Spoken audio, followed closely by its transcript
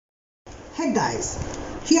Hey guys,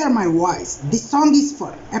 hear my voice. This song is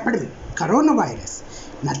for epidemic, coronavirus.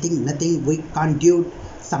 Nothing we can't do.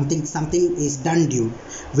 Something is done, dude.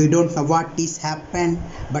 We don't know what is happened,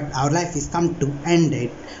 but our life is come to end it.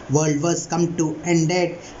 World was come to end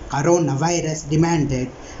it. Coronavirus demanded.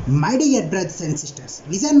 My dear brothers and sisters,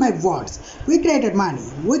 listen my words. We created money,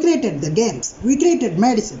 we created the games, we created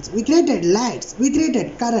medicines, we created lights, we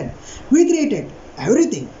created current, we created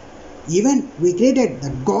everything. Even we created the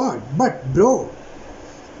God, but bro,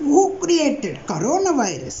 who created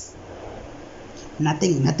coronavirus?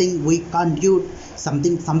 Nothing we can't do.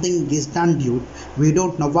 Something is done, dude. We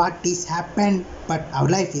don't know what is happened, but our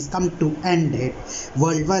life is come to end it.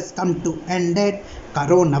 World was come to end it.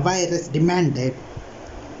 Coronavirus demanded.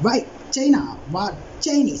 Why China? What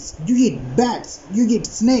Chinese? You eat bats, you eat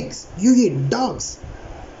snakes, you eat dogs.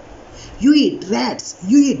 You eat rats,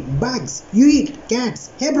 you eat bugs, you eat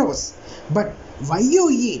cats, hey bros. But why you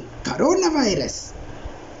eat coronavirus?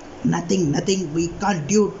 Nothing we can't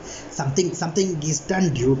do. Something is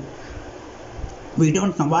done, dude. We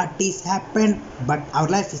don't know what is happened, but our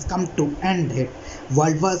life is come to end it.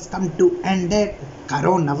 World was come to end it.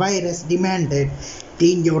 Coronavirus demanded.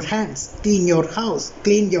 Clean your hands, clean your house,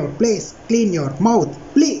 clean your place, clean your mouth.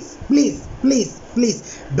 Please.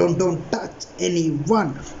 Don't touch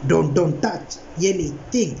anyone. Don't touch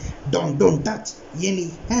anything. Don't touch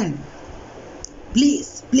any hand.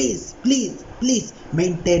 Please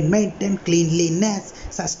maintain cleanliness,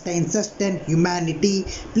 sustain humanity.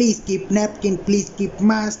 Please keep napkin, please keep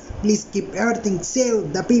mask, please keep everything.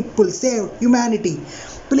 Save the people, save humanity.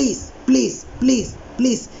 Please.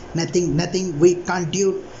 Nothing we can't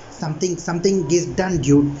do. Something is done,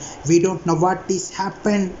 dude. We don't know what is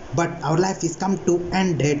happened, but our life is come to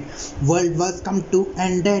end it. World was come to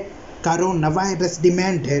end it. Coronavirus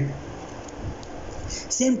demanded.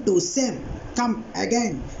 Same to same, come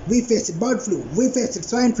again. We faced bird flu, we faced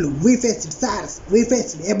swine flu, we faced SARS, we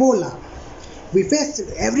faced Ebola, we faced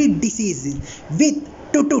every disease with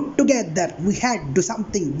together. We had to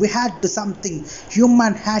something.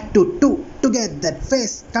 Human had to do together.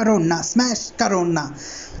 Face Corona, smash Corona,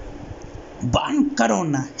 burn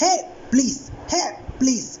Corona. Hey, please,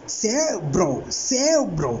 save bro.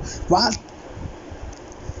 What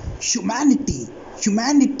humanity.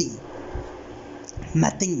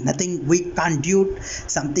 Nothing we can't do.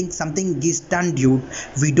 Something is done, dude.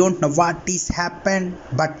 We don't know what is happened,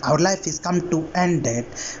 but our life is come to end it.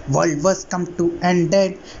 World was come to end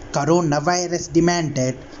it. Coronavirus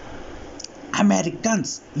demanded.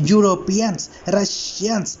 Americans, Europeans,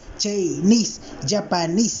 Russians, Chinese,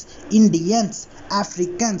 Japanese, Indians,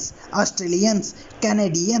 Africans, Australians,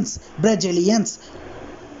 Canadians, Brazilians.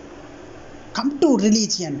 Come to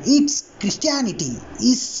religion. It's Christianity,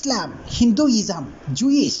 Islam, Hinduism,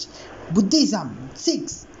 Jewish, Buddhism,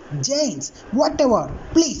 Sikhs, Jains, whatever.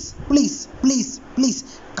 Please.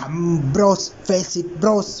 Come, bros, face it,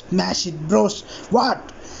 bros, smash it, bros.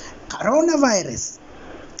 What? Coronavirus.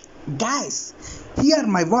 Guys, hear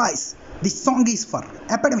my voice. This song is for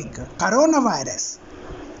epidemic, coronavirus.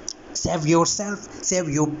 Save yourself, save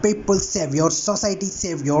your people, save your society,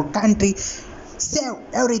 save your country. Save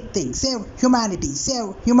everything, save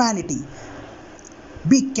humanity.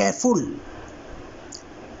 Be careful.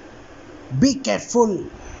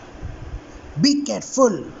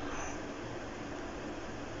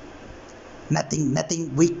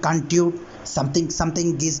 Nothing we can't do. Something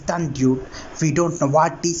is done, dude. We don't know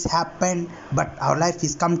what is happened, but our life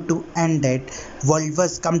is come to end it. World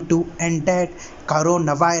was come to end it.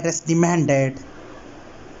 Coronavirus demanded.